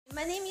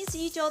My name is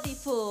Jordy.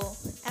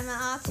 I'm an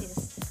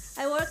artist.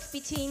 I work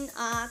between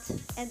art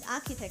and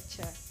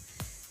architecture.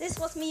 This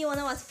was me when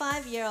I was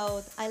 5 years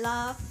old. I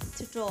love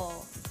to draw.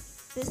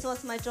 This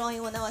was my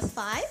drawing when I was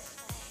 5.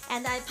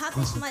 And I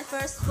published my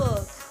first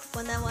book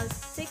when I was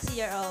 6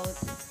 years old.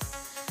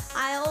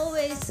 I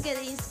always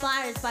get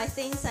inspired by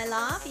things I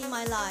love in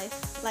my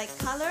life, like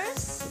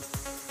colors,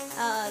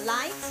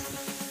 light,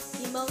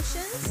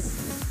 emotions,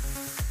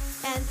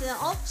 and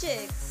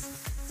objects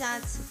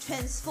that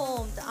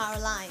transformed our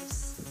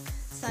lives,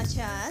 such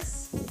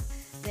as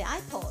the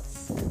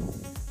iPods.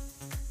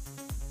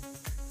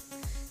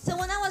 So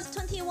when I was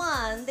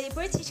 21, the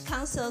British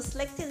Council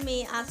selected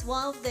me as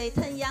one of the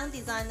 10 young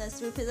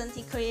designers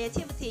representing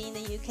creativity in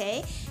the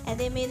UK, and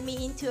they made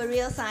me into a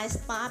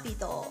real-sized Barbie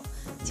doll,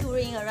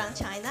 touring around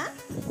China.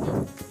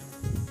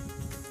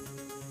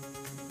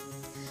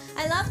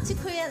 I love to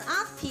create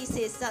art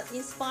pieces that are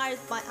inspired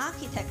by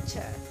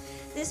architecture.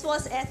 This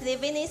was at the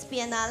Venice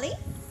Biennale.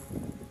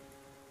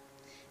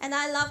 And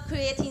I love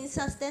creating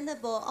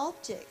sustainable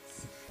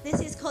objects. This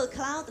is called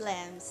cloud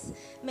lamps,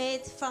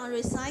 made from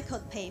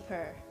recycled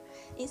paper,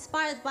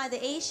 inspired by the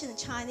ancient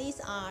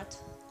Chinese art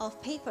of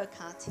paper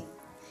cutting.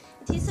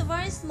 It is a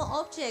very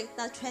small object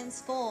that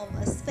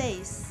transforms a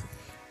space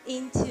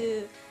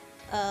into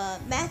a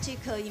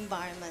magical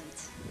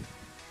environment.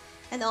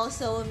 And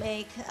also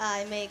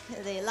I make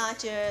the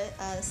larger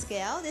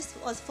scale. This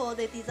was for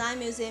the Design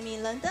Museum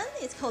in London.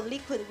 It's called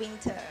Liquid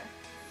Winter.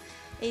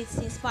 It's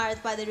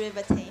inspired by the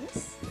River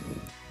Thames.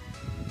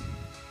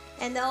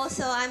 And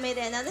also I made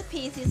another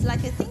piece. It's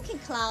like a thinking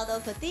cloud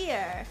of a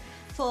deer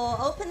for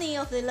opening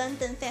of the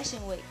London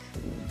Fashion Week.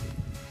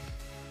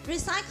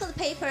 Recycled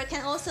paper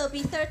can also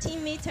be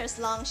 13 meters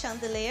long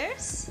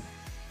chandeliers.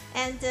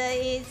 And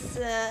it's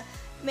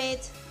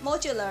made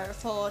modular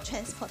for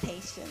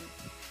transportation.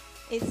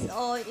 It's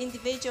all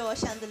individual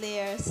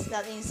chandeliers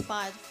that are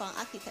inspired from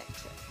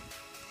architecture.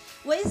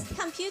 Waste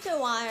computer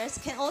wires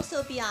can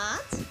also be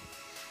art.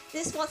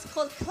 This was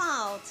called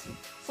Cloud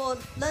for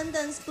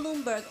London's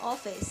Bloomberg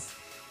office,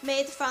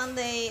 made from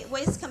the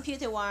waste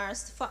computer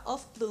wires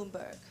of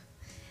Bloomberg.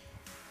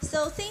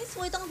 So things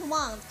we don't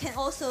want can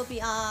also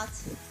be art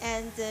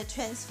and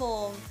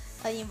transform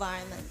an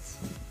environment.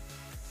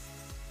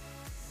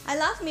 I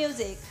love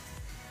music.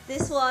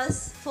 This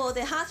was for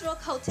the Hard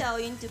Rock Hotel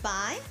in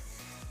Dubai.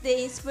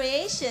 The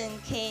inspiration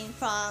came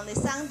from the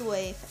sound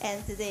wave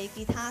and the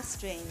guitar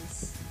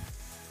strings.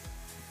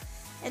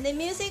 And the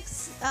music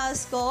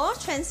score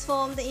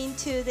transformed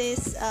into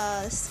this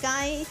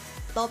sky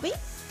lobby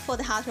for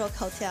the Hard Rock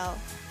Hotel.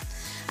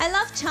 I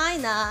love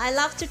China. I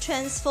love to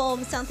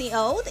transform something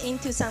old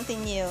into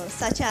something new,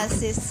 such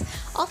as this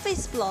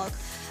office block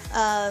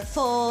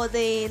for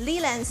the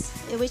Leland's,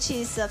 which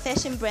is a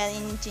fashion brand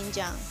in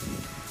Xinjiang.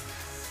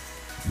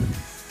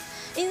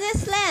 In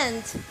this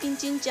land, in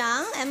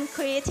Xinjiang, I'm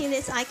creating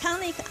this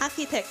iconic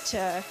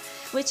architecture,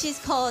 which is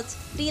called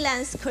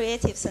Leland's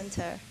Creative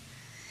Center.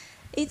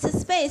 It's a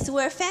space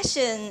where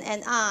fashion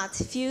and art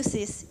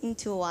fuses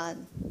into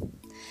one.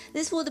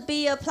 This would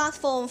be a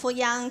platform for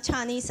young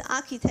Chinese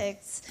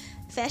architects,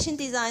 fashion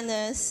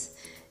designers,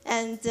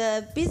 and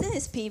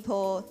business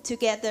people to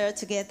gather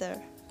together.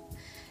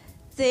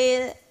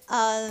 The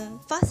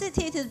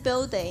facilitated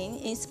building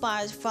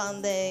inspired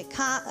from the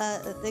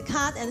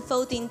cut and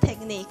folding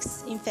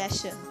techniques in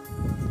fashion.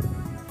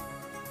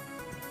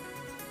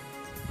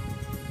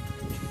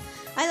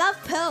 I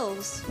love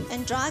pearls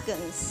and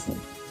dragons.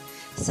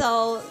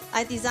 So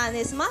I designed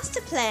this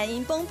master plan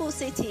in Bamboo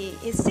City.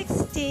 It's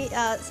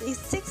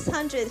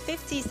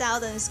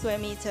 650,000 square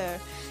meters,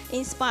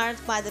 inspired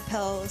by the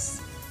pearls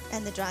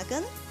and the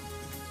dragon.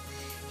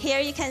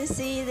 Here you can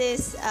see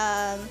this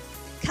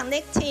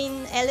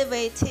connecting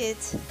elevated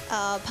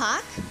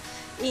park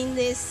in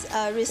this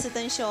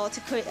residential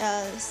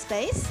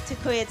space to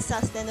create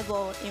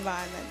sustainable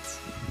environment.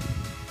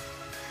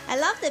 I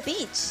love the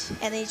beach,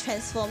 and it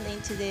transformed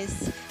into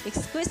this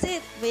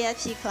exquisite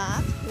VIP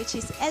club, which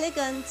is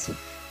elegant,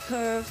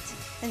 curved,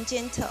 and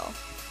gentle.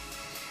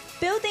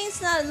 Buildings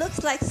that look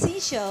like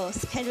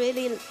seashells can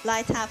really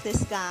light up the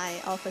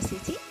sky of a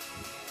city.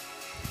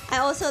 I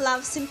also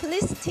love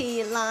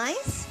simplicity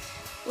lines,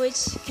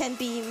 which can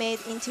be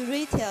made into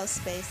retail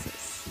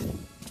spaces.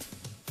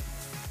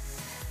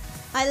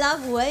 I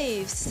love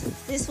waves.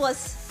 This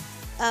was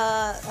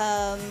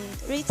a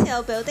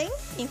retail building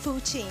in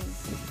Fuqing.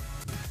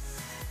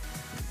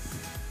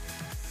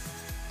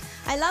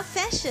 I love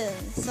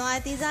fashion, so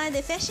I designed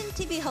a fashion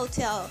TV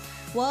hotel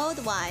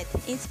worldwide,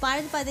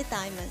 inspired by the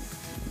diamond.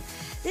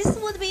 This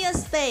would be a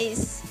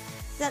space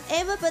that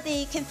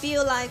everybody can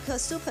feel like a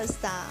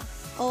superstar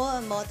or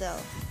a model.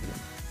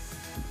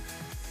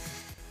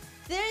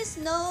 There is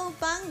no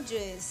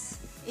boundaries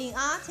in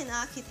art and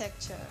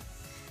architecture.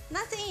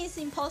 Nothing is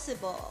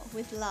impossible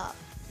with love.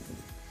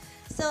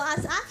 So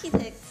as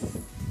architects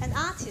and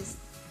artists,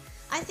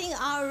 I think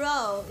our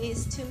role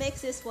is to make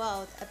this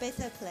world a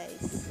better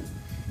place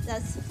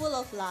that's full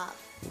of love.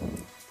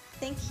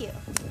 Thank you.